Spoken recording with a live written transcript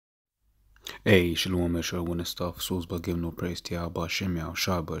Hey, Shalom, I want to start off souls by giving no praise to Yahweh, Shem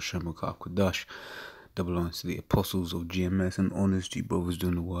Yahweh, Shem Kudash, double honors to the apostles of GMS and honors to you brothers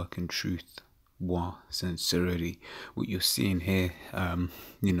doing the work in truth, sincerity. What you're seeing here, is a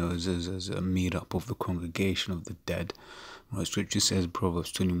meetup of the congregation of the dead. Right, Scripture says,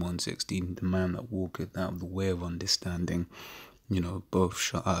 Proverbs 21:16, the man that walketh out of the way of understanding, both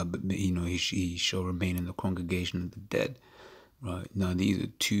shall, he shall remain in the congregation of the dead. Right, now these are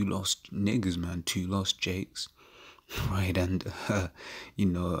two lost niggas, man, two lost Jakes. Right, and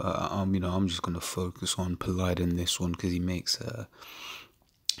I'm just gonna focus on Polite in this one because he makes a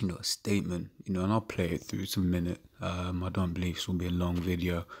statement, and I'll play it through. It's a minute. I don't believe this will be a long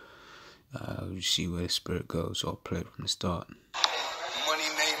video. We'll see where the spirit goes. So I'll play it from the start. Money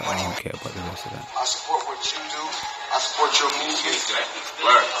made, I don't care about the rest of that. I support what you do. I support your movement.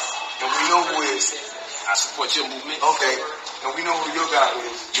 Word. And we know who is. I support your movement. Okay. And we know who your God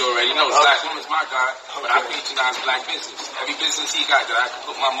is. You already know. Black woman's my God. But I patronize black business. Every business he got that I can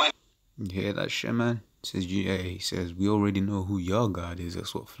put my money. You hear that shit, man? He says, we already know who your God is.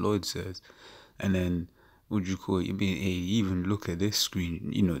 That's what Floyd says. And then, what do you call it? I mean, hey, even look at this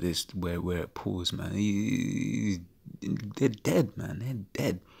screen. This where it paused, man. They're dead, man. They're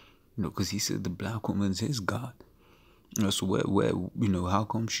dead. Because he said the black woman's his God. So where how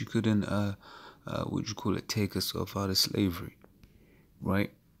come she couldn't take herself out of slavery,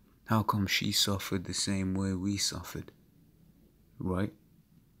 right? How come she suffered the same way we suffered, right?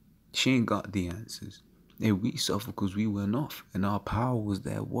 She ain't got the answers. Hey, we suffered because we went off, and our power was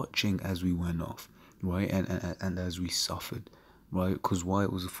there watching as we went off, right? And as we suffered, right? Because why?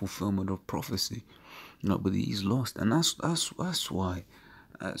 It was a fulfillment of prophecy. But he's lost, and that's why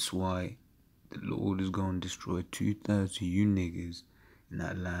the Lord is going to destroy 2/3 of you niggas in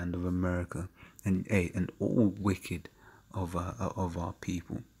that land of America, and all wicked of our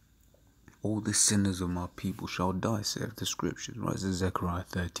people. All the sinners of my people shall die, saith the scriptures, right? It's Zechariah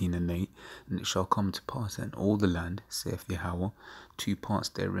 13:8, and it shall come to pass that in all the land, saith Yahweh, 2 parts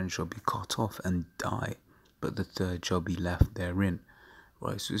therein shall be cut off and die, but the third shall be left therein,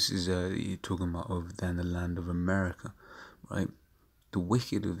 right? So this is you're talking about over there in the land of America, right? The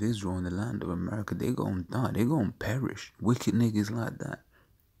wicked of Israel in the land of America, they gonna die, they gonna perish. Wicked niggas like that.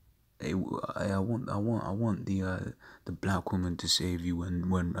 Hey, I want the black woman to save you when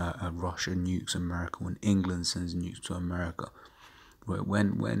Russia nukes America, when England sends nukes to America. Right?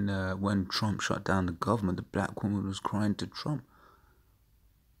 When Trump shut down the government, the black woman was crying to Trump.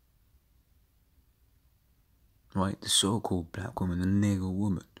 Right? The so-called black woman, the nigger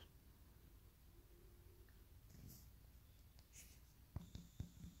woman.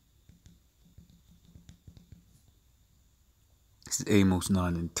 This is Amos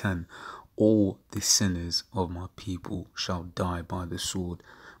 9:10. All the sinners of my people shall die by the sword,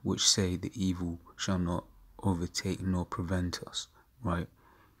 which say the evil shall not overtake nor prevent us. Right?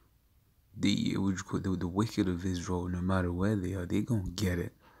 The wicked of Israel, no matter where they are, they gonna get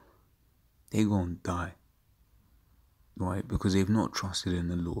it. They gonna die. Right? Because they've not trusted in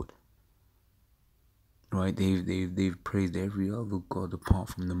the Lord. Right? They've praised every other god apart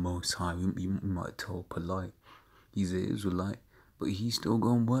from the Most High. You might tell Polite, he's an Israelite, but he's still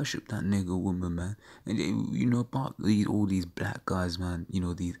gonna worship that nigger woman, man. And about all these black guys, man.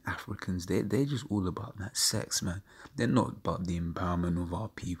 These Africans, they're just all about that sex, man. They're not about the empowerment of our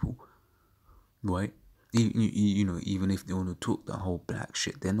people, right? Even if they want to talk that whole black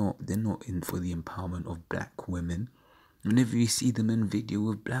shit, they're not in for the empowerment of black women. Whenever you see them in video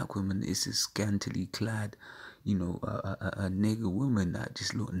of black women, it's a scantily clad, a nigger woman that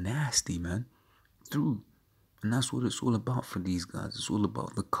just look nasty, man. Through. And that's what it's all about for these guys. It's all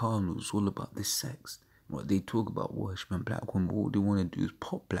about the carnal. It's all about the sex. What they talk about worshiping black women, all they want to do is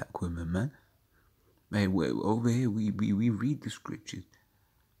pop black women, man. Hey, over here we read the scriptures,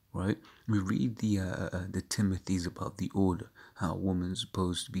 right? We read the Timothy's about the order, how a woman's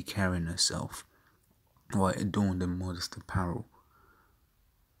supposed to be carrying herself, right? Adorned in modest apparel.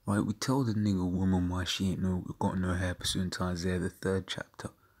 Right? We tell the nigger woman why she ain't got no hair pursuant to Isaiah the 3rd chapter.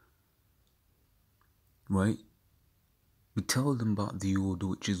 Right? We tell them about the order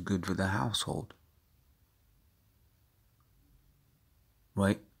which is good for the household.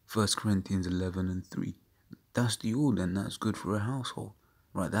 Right? 1 Corinthians 11:3. That's the order, and that's good for a household.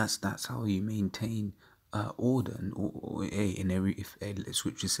 Right? That's how you maintain order, and if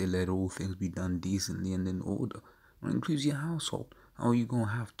scriptures say let all things be done decently and in order. It includes your household. How are you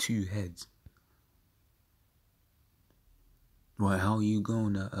gonna have 2 heads? Right? How are you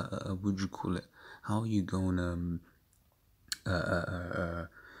gonna How are you gonna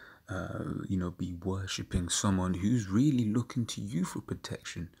be worshipping someone who's really looking to you for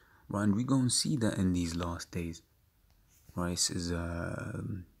protection, right? And we're going to see that in these last days, right? It says,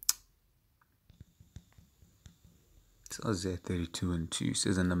 it's Isaiah 32:2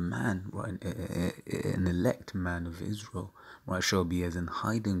 says, and a man, right, an elect man of Israel, right, shall be as an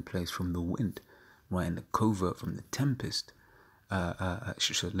hiding place from the wind, right, and a covert from the tempest.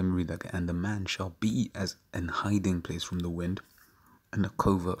 So let me read that again. And the man shall be as an hiding place from the wind, and a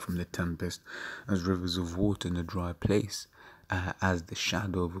covert from the tempest, as rivers of water in a dry place, as the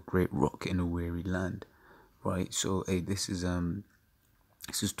shadow of a great rock in a weary land, right? So, this is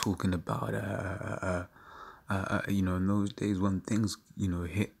talking about in those days when things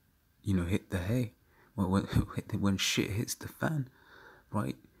hit the hay, when shit hits the fan,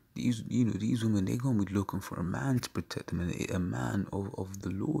 right? These women, they're gonna be looking for a man to protect them, and a man of the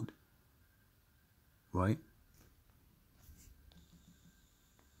Lord, right?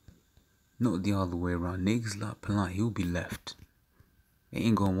 Not the other way around. Niggas like Polite, he'll be left. They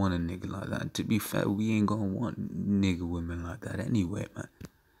ain't gonna want a nigga like that. And to be fair, we ain't gonna want nigga women like that anyway, man.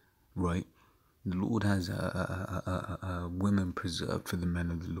 Right? The Lord has women preserved for the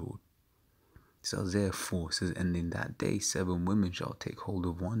men of the Lord. So Isaiah 4 says, and in that day 7 women shall take hold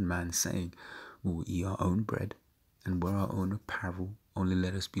of one man, saying, we will eat our own bread and wear our own apparel. Only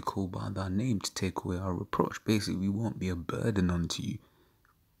let us be called by thy name to take away our reproach. Basically, we won't be a burden unto you.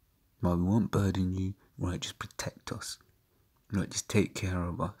 Right? We won't burden you. Right? Just protect us. Right? Just take care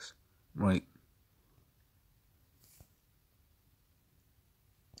of us. Right?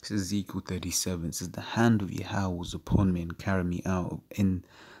 It says Ezekiel 37 says, the hand of Yahweh was upon me and carried me out in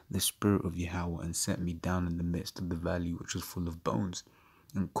the spirit of Yahweh and set me down in the midst of the valley which was full of bones,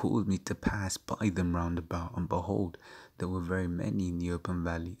 and caused me to pass by them round about. And behold, there were very many in the open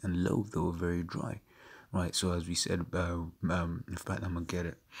valley, and lo, they were very dry. Right, so as we said, in fact, I'm going to get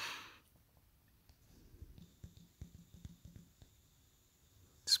it.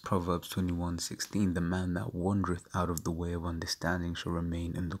 It's Proverbs 21:16. The man that wandereth out of the way of understanding shall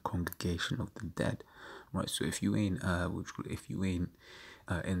remain in the congregation of the dead. Right, so if you ain't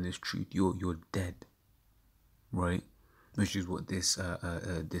in this truth, you're dead. Right, which is what this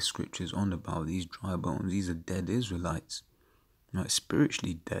scripture is on about. These dry bones, these are dead Israelites, right?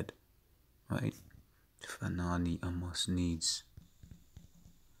 Spiritually dead, right? Fanani Amos needs.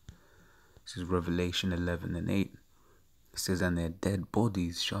 This is Revelation 11:8. It says, and their dead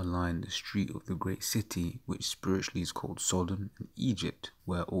bodies shall lie in the street of the great city, which spiritually is called Sodom and Egypt,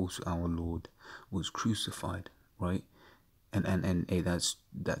 where also our Lord was crucified, right? And that's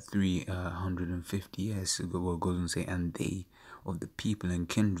that 350 years ago. Well, it goes and say, and they of the people and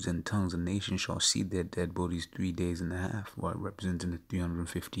kindreds and tongues and nations shall see their dead bodies 3 days and a half, right? Representing the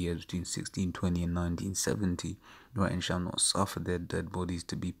 350 years between 1620 and 1970, right? And shall not suffer their dead bodies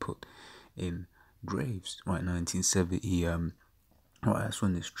to be put in graves, right? 1970, right? That's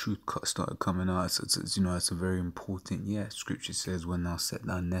when this truth started coming out. So it's it's a very important. Scripture says, when thou set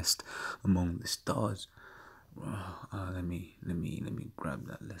thy nest among the stars. Let me grab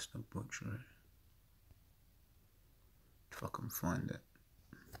that list of books, right? If I can find it.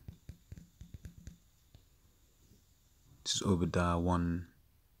 This is Obadiah 1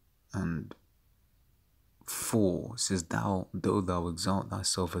 and 4. It says, though thou exalt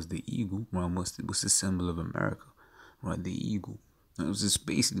thyself as the eagle, right? What's the symbol of America, right? The eagle. It was a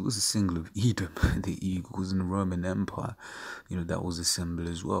symbol of Edom. The eagle was in the Roman Empire. That was a symbol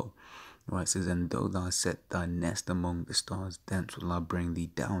as well. Right, it says, and though thou set thy nest among the stars, thence will I bring thee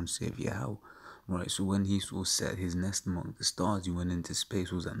down, saith Yahweh. Right, so when he set his nest among the stars, he went into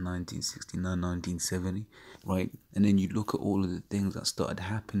space, was that 1969, 1970, right? And then you look at all of the things that started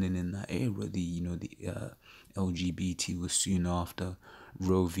happening in that era. The LGBT was soon after.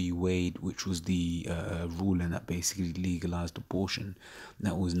 Roe v. Wade, which was the ruling that basically legalized abortion.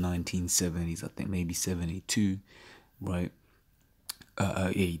 That was 1970s, I think maybe 72, right?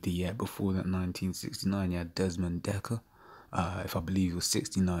 The year before that, 1969, you had Desmond Decker, if I believe it was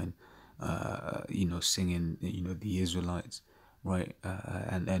 69, singing, the Israelites, right?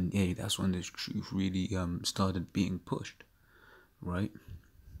 And that's when this truth really started being pushed, right?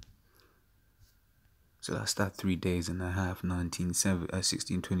 So that's that 3 days and a half,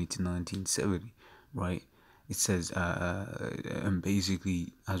 1620 to 1970, right? It says, and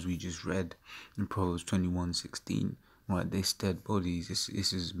basically, as we just read in Proverbs 21:16, right, this dead bodies, this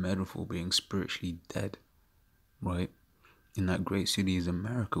is metaphor being spiritually dead, right? In that great city is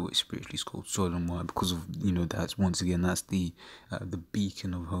America, which spiritually is called Sodom, why? Because of, that's, once again, that's the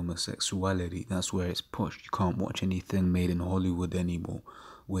beacon of homosexuality. That's where it's pushed. You can't watch anything made in Hollywood anymore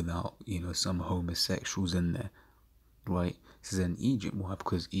without, some homosexuals in there, right? This is in Egypt, why?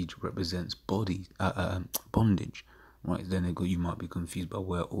 Because Egypt represents bondage, right? Then you might be confused by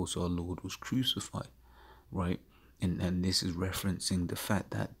where also our Lord was crucified, right? And this is referencing the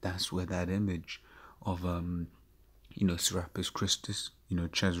fact that that's where that image of Serapis Christus,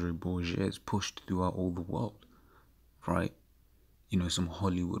 Cesare Borgia is pushed throughout all the world, right? Some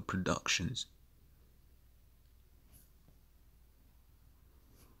Hollywood productions.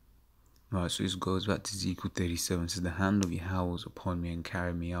 Right, so this goes back to Ezekiel 37. It says, the hand of Yahweh was upon me and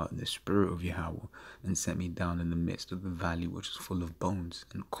carried me out in the spirit of Yahweh and set me down in the midst of the valley which was full of bones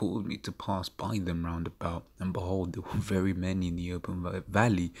and caused me to pass by them round about. And behold, there were very many in the open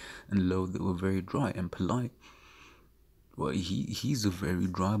valley, and lo, they were very dry and polite. Well, he's a very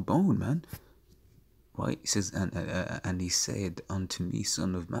dry bone, man. Right, he says, and he said unto me,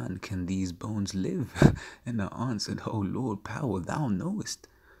 Son of man, can these bones live? And I answered, O Lord, power, thou knowest.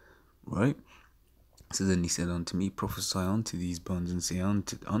 Right? So then he said unto me, prophesy unto these bones and say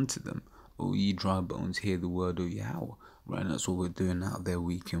unto them, O ye dry bones, hear the word of Yahweh. Right, and that's what we're doing out there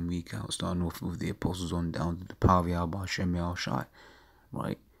week in, week out, starting off with the apostles on down to the power of Yahweh Hashem Yahushai.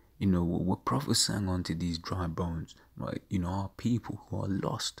 Right? We're prophesying unto these dry bones, right? Our people who are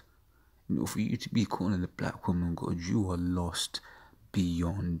lost. For you to be calling a black woman God, you are lost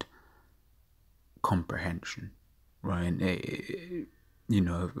beyond comprehension, right? And if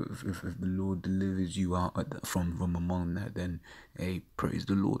the Lord delivers you out from among that, then hey, praise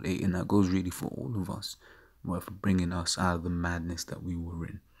the Lord. Hey, and that goes really for all of us, right? For bringing us out of the madness that we were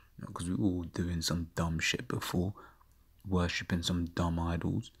in, because we were all doing some dumb shit before, worshipping some dumb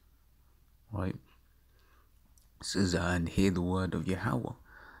idols, right? It says, and hear the word of Yahweh.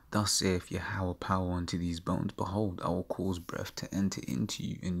 Thus saith Yahweh, power unto these bones. Behold, I will cause breath to enter into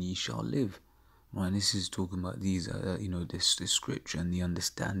you, and ye shall live. Right, this is talking about these, this scripture and the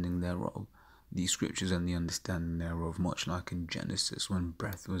understanding thereof. These scriptures and the understanding thereof, much like in Genesis when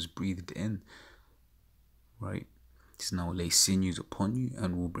breath was breathed in. Right, it's now lay sinews upon you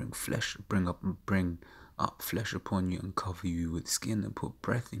and will bring up flesh upon you and cover you with skin and put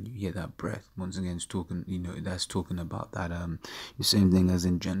breath in you. Yeah, that breath once again is talking. That's talking about that the same thing as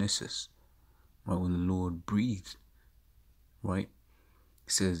in Genesis, right? When the Lord breathed, right?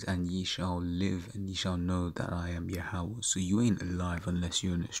 It says, and ye shall live, and ye shall know that I am Yahweh. So you ain't alive unless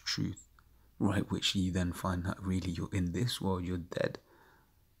you're in this truth, right? Which ye then find that really you're in this world, you're dead,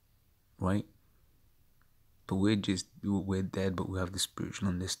 right? But we're dead, but we have the spiritual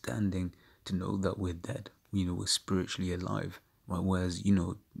understanding to know that we're dead. We're spiritually alive, right? Whereas,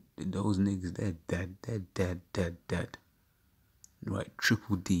 those niggas, they're dead. Right?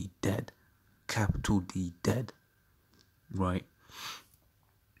 Triple D, dead. Capital D, dead. Right?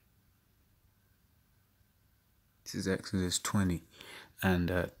 This is Exodus 20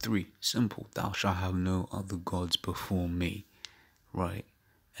 and 3. Simple. Thou shalt have no other gods before me. Right?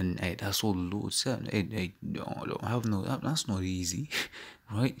 And hey, that's all the Lord said. Hey, don't have no. That's not easy,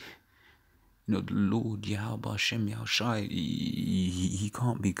 right? The Lord Yahweh Hashem Yahushai, he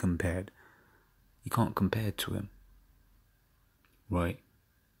can't be compared. You can't compare to him, right?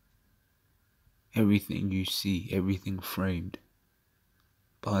 Everything you see, everything framed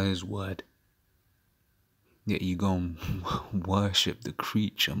by his word. Yet you go and worship the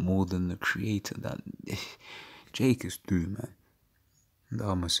creature more than the creator. That Jake is through, man. And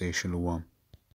I'm gonna say Shalom.